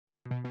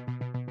Good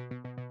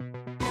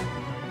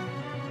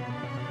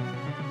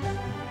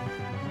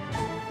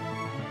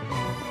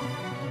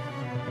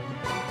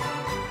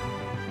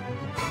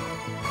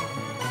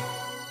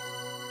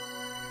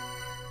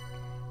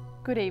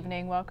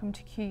evening, welcome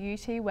to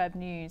QUT Web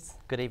News.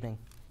 Good evening.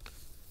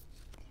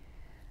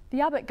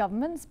 The Abbott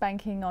government's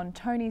banking on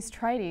Tony's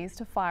tradies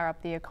to fire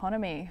up the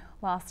economy.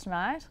 Last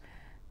night,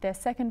 their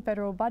second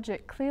federal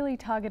budget clearly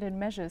targeted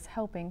measures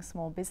helping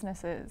small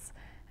businesses,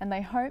 and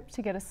they hope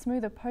to get a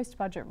smoother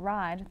post-budget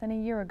ride than a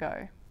year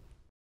ago.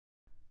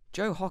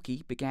 Joe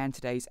Hockey began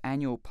today's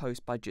annual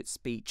post-budget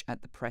speech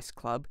at the Press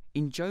Club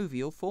in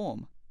jovial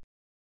form.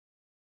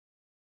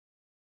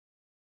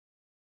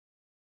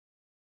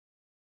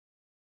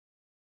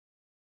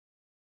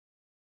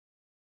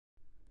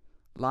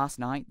 Last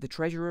night, the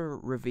Treasurer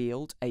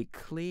revealed a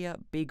clear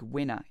big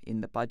winner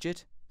in the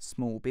budget: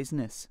 small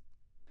business.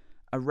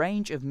 A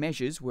range of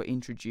measures were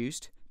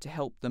introduced to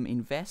help them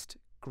invest,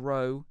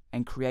 grow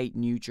and create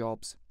new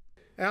jobs.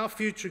 Our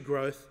future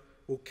growth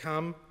will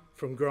come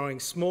from growing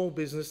small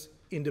business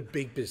into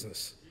big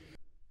business.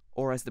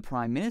 Or as the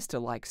Prime Minister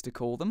likes to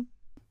call them,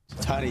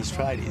 Tony's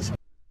tradies.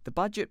 The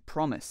budget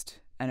promised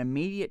an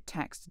immediate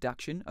tax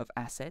deduction of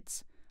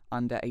assets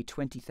under a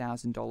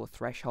 $20,000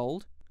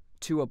 threshold,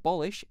 to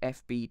abolish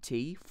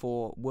FBT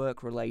for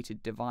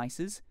work-related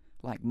devices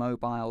like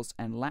mobiles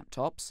and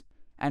laptops,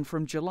 and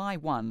from July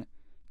 1,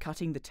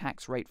 cutting the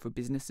tax rate for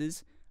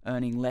businesses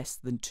earning less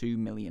than $2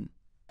 million.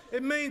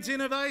 It means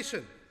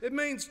innovation, it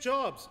means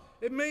jobs,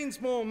 it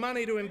means more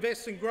money to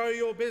invest and grow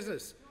your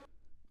business.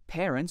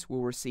 Parents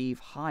will receive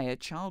higher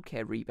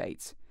childcare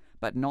rebates,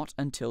 but not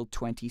until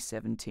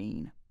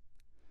 2017.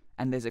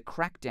 And there's a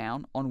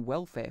crackdown on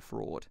welfare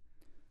fraud.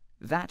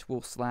 That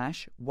will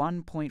slash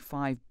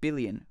 $1.5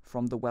 billion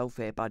from the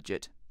welfare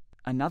budget.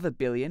 Another $1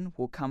 billion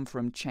will come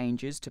from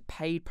changes to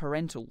paid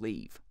parental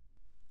leave.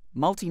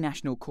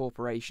 Multinational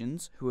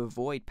corporations who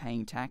avoid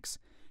paying tax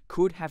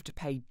could have to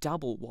pay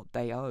double what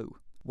they owe,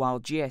 while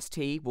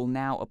GST will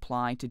now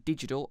apply to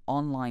digital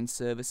online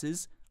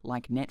services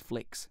like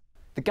Netflix.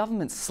 The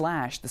government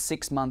slashed the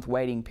 6-month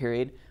waiting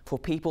period for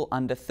people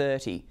under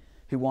 30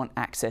 who want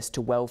access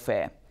to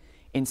welfare.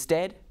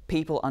 Instead,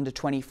 people under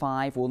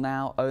 25 will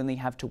now only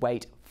have to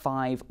wait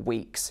 5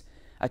 weeks,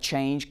 a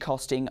change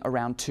costing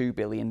around $2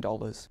 billion.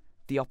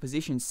 The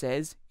opposition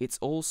says it's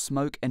all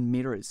smoke and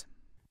mirrors.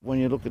 When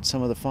you look at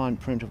some of the fine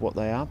print of what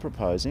they are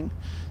proposing,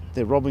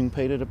 they're robbing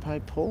Peter to pay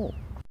Paul.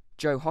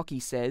 Joe Hockey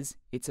says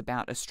it's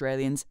about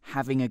Australians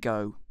having a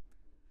go.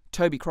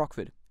 Toby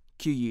Crockford,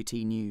 QUT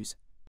News.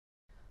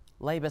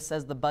 Labor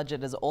says the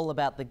budget is all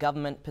about the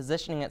government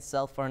positioning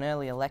itself for an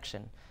early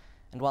election.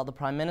 And while the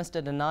Prime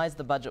Minister denies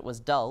the budget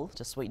was dull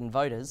to sweeten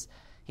voters,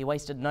 he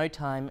wasted no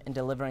time in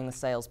delivering the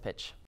sales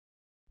pitch.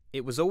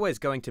 It was always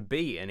going to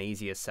be an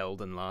easier sell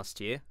than last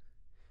year.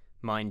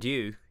 Mind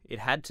you, it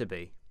had to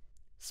be.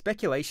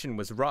 Speculation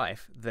was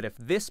rife that if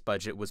this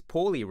budget was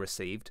poorly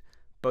received,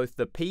 both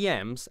the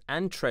PM's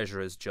and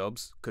Treasurer's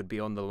jobs could be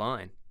on the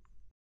line.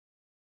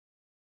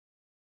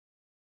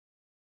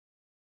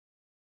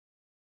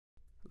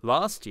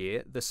 Last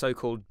year, the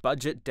so-called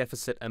budget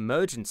deficit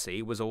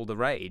emergency was all the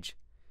rage.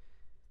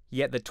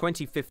 Yet the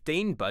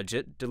 2015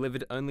 budget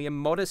delivered only a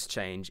modest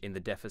change in the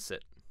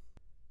deficit.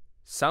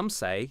 Some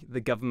say the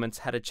government's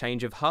had a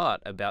change of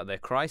heart about their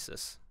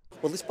crisis.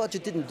 Well, this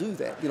budget didn't do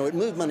that. It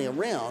moved money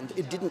around,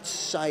 it didn't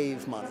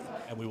save money.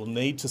 And we will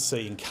need to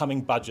see in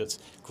coming budgets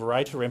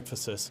greater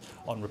emphasis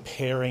on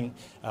repairing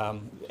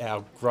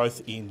our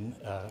growth in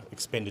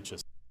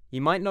expenditures.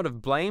 You might not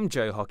have blamed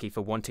Joe Hockey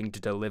for wanting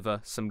to deliver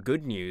some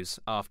good news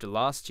after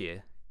last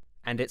year,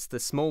 and it's the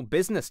small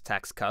business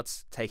tax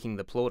cuts taking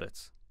the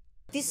plaudits.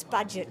 This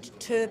budget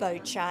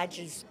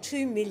turbocharges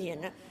 2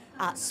 million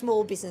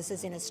small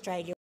businesses in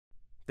Australia.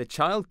 The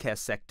childcare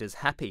sector's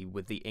happy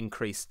with the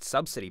increased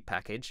subsidy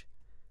package,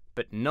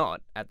 but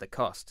not at the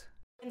cost.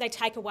 They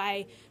take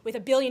away with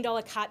 $1 billion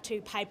cut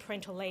to paid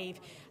parental leave,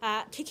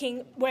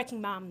 kicking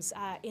working mums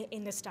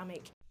in the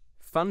stomach.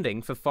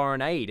 Funding for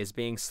foreign aid is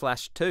being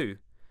slashed too,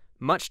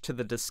 much to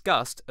the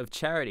disgust of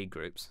charity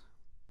groups.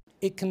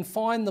 It can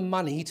find the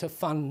money to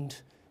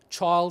fund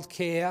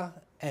childcare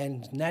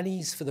and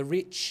nannies for the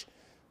rich,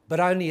 but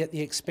only at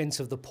the expense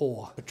of the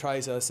poor.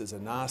 Portrays us as a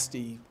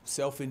nasty,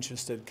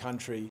 self-interested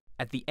country.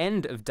 At the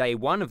end of day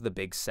one of the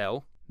big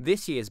sell,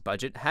 this year's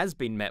budget has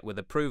been met with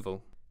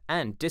approval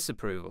and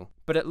disapproval,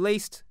 but at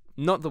least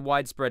not the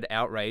widespread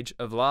outrage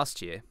of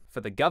last year.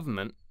 For the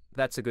government,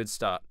 that's a good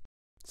start.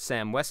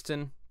 Sam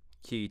Weston,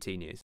 QUT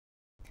News.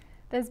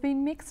 There's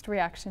been mixed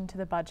reaction to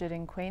the budget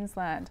in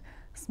Queensland.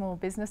 Small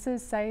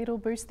businesses say it'll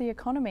boost the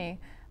economy,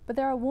 but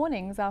there are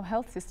warnings our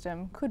health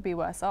system could be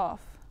worse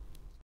off.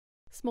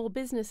 Small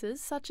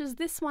businesses, such as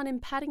this one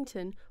in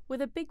Paddington, were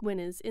the big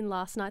winners in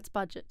last night's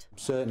budget.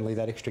 Certainly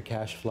that extra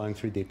cash flowing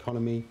through the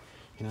economy,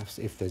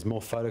 if there's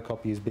more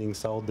photocopiers being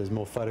sold, there's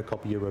more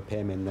photocopier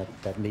repairmen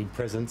that need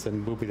presence,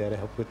 and we'll be there to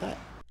help with that.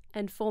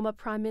 And former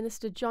Prime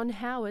Minister John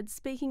Howard,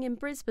 speaking in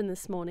Brisbane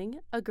this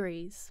morning,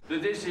 agrees.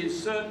 That this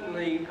is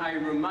certainly a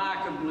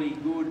remarkably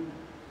good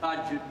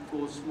budget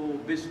for small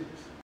business.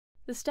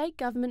 the state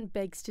government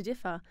begs to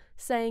differ,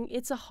 saying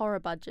it's a horror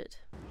budget.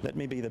 Let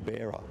me be the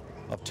bearer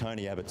of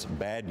Tony Abbott's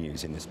bad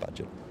news in this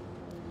budget.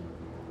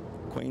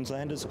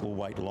 Queenslanders will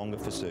wait longer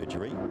for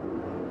surgery.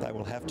 They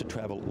will have to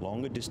travel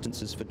longer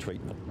distances for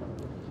treatment.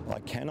 I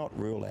cannot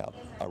rule out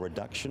a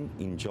reduction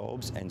in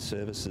jobs and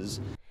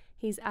services.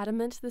 He's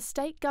adamant the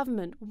state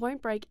government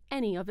won't break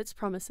any of its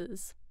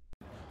promises.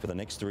 For the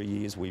next 3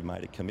 years, we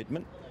made a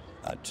commitment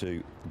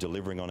to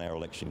delivering on our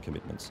election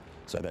commitments.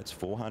 So that's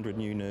 400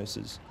 new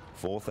nurses,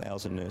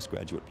 4,000 nurse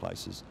graduate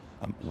places.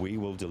 We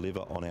will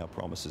deliver on our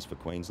promises for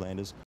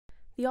Queenslanders.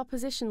 The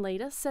opposition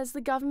leader says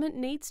the government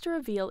needs to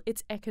reveal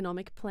its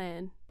economic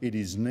plan. It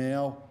is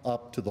now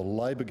up to the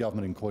Labor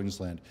government in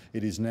Queensland.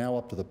 It is now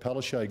up to the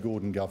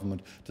Palaszczuk-Gordon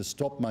government to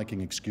stop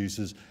making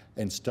excuses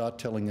and start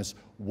telling us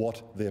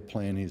what their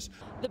plan is.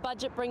 The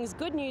budget brings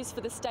good news for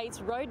the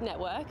state's road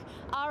network.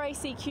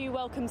 RACQ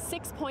welcomes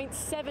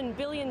 $6.7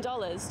 billion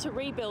to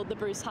rebuild the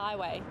Bruce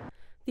Highway.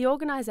 The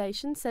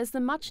organisation says the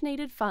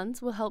much-needed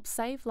funds will help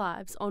save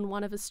lives on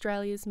one of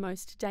Australia's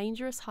most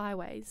dangerous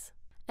highways.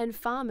 And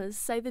farmers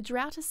say the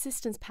drought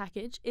assistance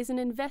package is an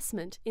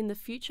investment in the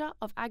future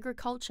of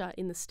agriculture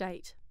in the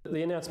state.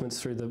 The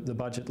announcements through the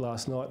budget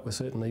last night were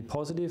certainly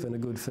positive and a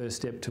good first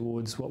step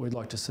towards what we'd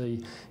like to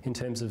see in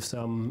terms of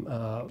some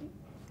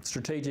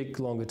strategic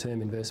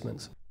longer-term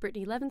investments.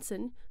 Brittany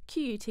Levinson,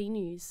 QUT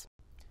News.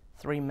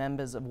 3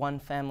 members of one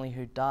family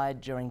who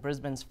died during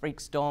Brisbane's freak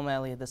storm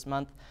earlier this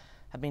month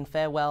have been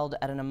farewelled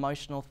at an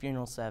emotional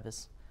funeral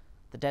service.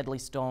 The deadly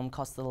storm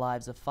cost the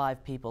lives of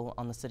 5 people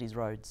on the city's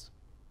roads.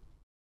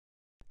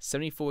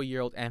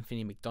 74-year-old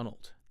Anthony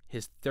McDonald,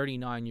 his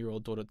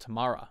 39-year-old daughter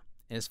Tamara,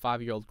 and his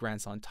 5-year-old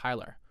grandson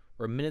Tyler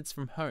were minutes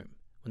from home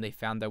when they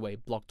found their way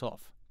blocked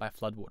off by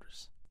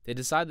floodwaters. They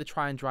decided to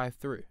try and drive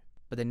through,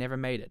 but they never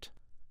made it.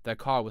 Their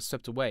car was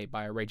swept away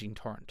by a raging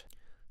torrent.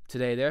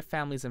 Today, their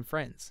families and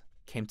friends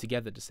came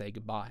together to say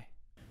goodbye.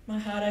 My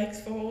heart aches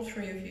for all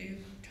 3 of you,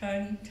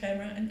 Tony,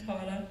 Tamara and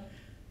Tyler,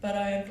 but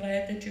I am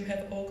glad that you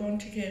have all gone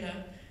together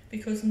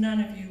because none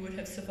of you would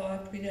have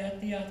survived without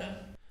the other.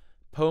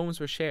 Poems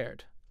were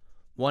shared.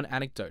 One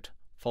anecdote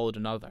followed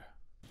another.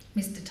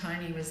 Mr.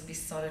 Tony was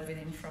besotted with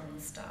him from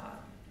the start.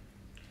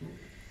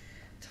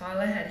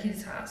 Tyler had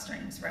his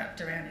heartstrings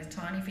wrapped around his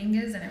tiny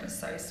fingers and it was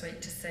so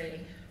sweet to see.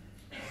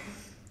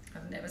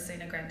 I've never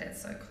seen a granddad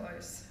so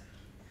close.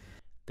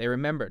 They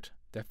remembered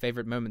their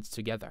favourite moments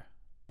together.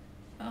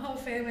 Our whole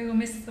family will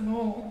miss them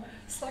all.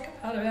 It's like a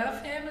part of our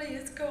family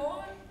is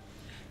gone.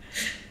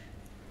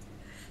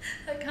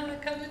 I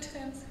can't come to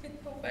terms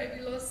with the way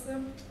we lost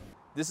them.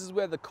 This is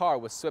where the car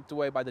was swept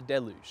away by the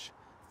deluge.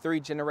 3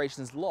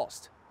 generations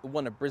lost in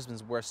one of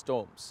Brisbane's worst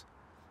storms.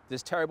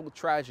 This terrible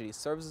tragedy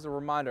serves as a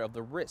reminder of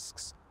the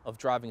risks of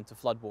driving into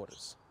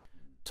floodwaters.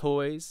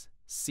 Toys,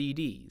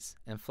 CDs,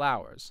 and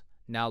flowers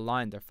now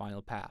line their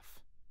final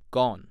path.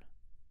 Gone,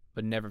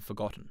 but never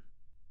forgotten.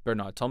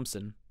 Bernard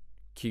Thompson,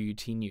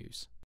 QUT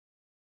News.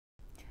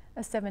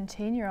 A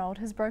 17-year-old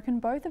has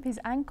broken both of his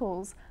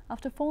ankles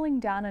after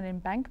falling down an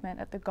embankment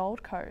at the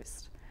Gold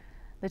Coast.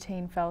 The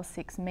teen fell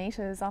 6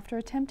 metres after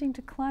attempting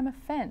to climb a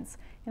fence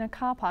in a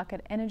car park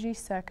at Energy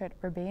Circuit,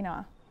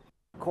 Robina.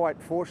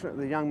 Quite fortunate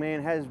the young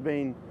man has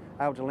been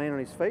able to land on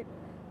his feet,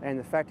 and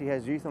the fact he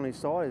has youth on his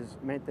side has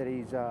meant that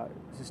he's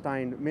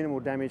sustained minimal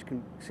damage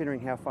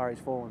considering how far he's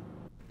fallen.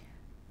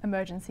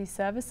 Emergency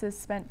services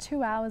spent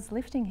 2 hours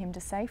lifting him to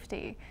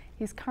safety.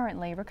 He's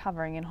currently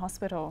recovering in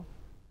hospital.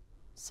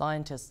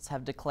 Scientists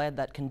have declared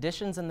that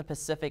conditions in the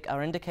Pacific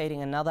are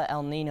indicating another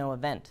El Nino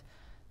event.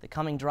 The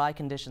coming dry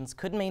conditions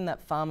could mean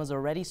that farmers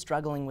already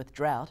struggling with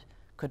drought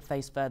could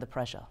face further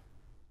pressure.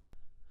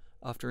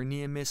 After a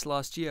near miss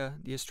last year,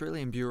 the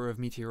Australian Bureau of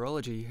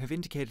Meteorology have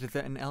indicated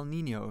that an El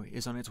Nino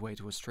is on its way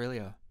to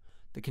Australia.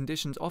 The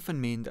conditions often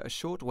mean that a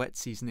short wet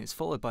season is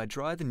followed by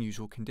drier than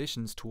usual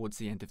conditions towards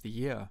the end of the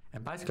year.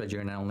 And basically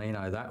during El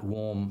Nino, that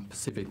warm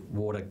Pacific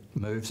water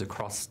moves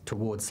across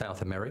towards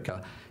South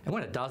America. And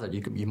when it does it,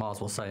 you might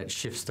as well say it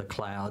shifts the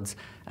clouds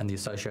and the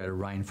associated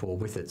rainfall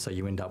with it, so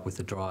you end up with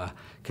the drier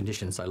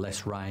conditions, so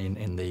less rain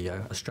in the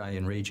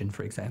Australian region,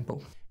 for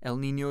example. El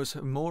Ninos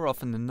have more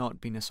often than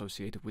not been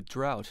associated with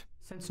drought.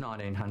 Since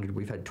 1900,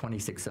 we've had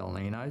 26 El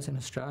Ninos in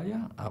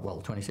Australia,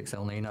 26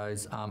 El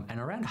Ninos, and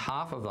around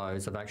half of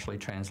those have actually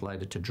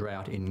translated to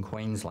drought in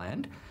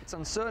Queensland. It's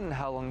uncertain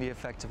how long the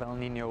effect of El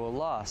Nino will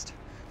last.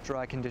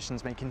 Dry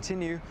conditions may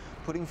continue,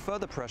 putting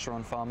further pressure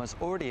on farmers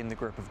already in the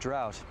grip of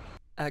drought.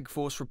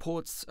 AgForce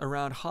reports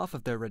around half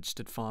of their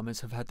registered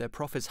farmers have had their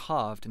profits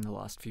halved in the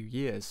last few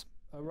years.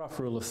 A rough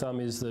rule of thumb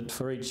is that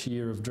for each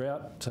year of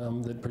drought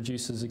that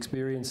producers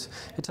experience,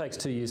 it takes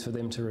 2 years for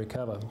them to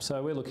recover.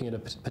 So we're looking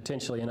at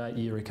potentially an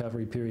 8-year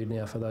recovery period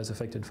now for those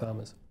affected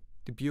farmers.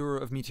 The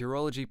Bureau of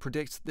Meteorology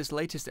predicts this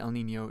latest El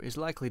Nino is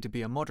likely to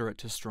be a moderate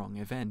to strong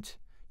event.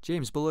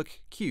 James Bullock,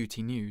 QUT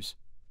News.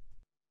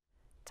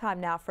 Time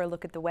now for a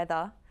look at the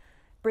weather.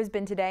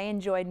 Brisbane today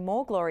enjoyed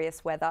more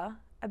glorious weather,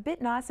 a bit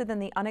nicer than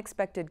the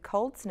unexpected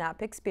cold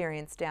snap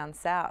experienced down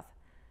south.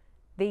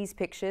 These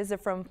pictures are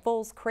from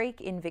Falls Creek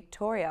in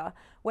Victoria,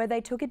 where they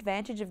took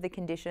advantage of the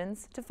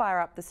conditions to fire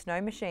up the snow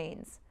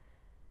machines.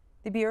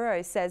 The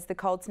Bureau says the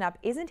cold snap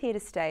isn't here to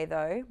stay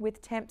though,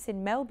 with temps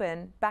in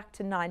Melbourne back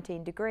to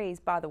 19 degrees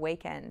by the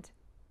weekend.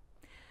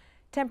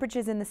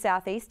 Temperatures in the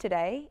southeast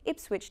today,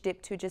 Ipswich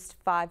dipped to just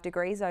 5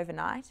 degrees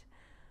overnight,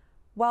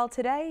 while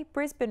today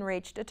Brisbane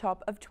reached a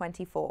top of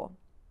 24.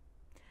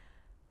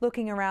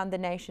 Looking around the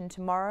nation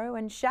tomorrow,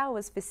 and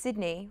showers for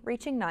Sydney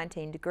reaching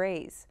 19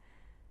 degrees.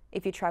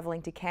 If you're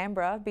travelling to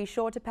Canberra, be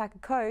sure to pack a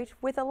coat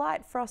with a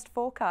light frost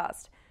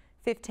forecast,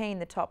 15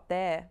 the top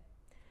there.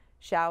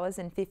 Showers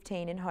and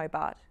 15 in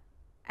Hobart.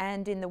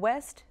 And in the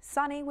west,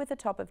 sunny with a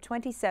top of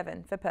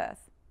 27 for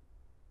Perth.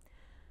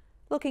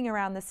 Looking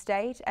around the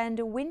state, and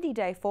a windy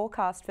day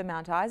forecast for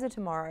Mount Isa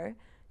tomorrow,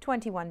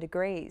 21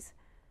 degrees.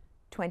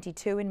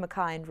 22 in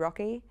Mackay and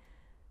Rocky,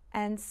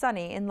 and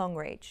sunny in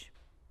Longreach.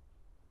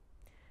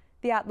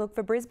 The outlook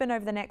for Brisbane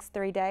over the next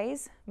 3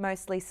 days,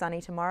 mostly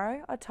sunny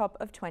tomorrow, a top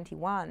of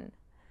 21.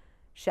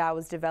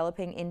 Showers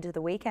developing into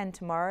the weekend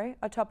tomorrow,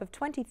 a top of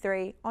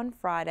 23 on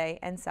Friday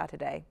and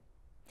Saturday.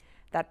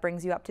 That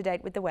brings you up to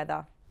date with the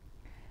weather.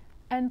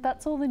 And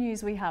that's all the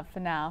news we have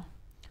for now.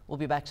 We'll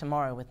be back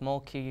tomorrow with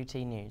more QUT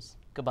news.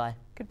 Goodbye.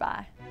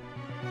 Goodbye.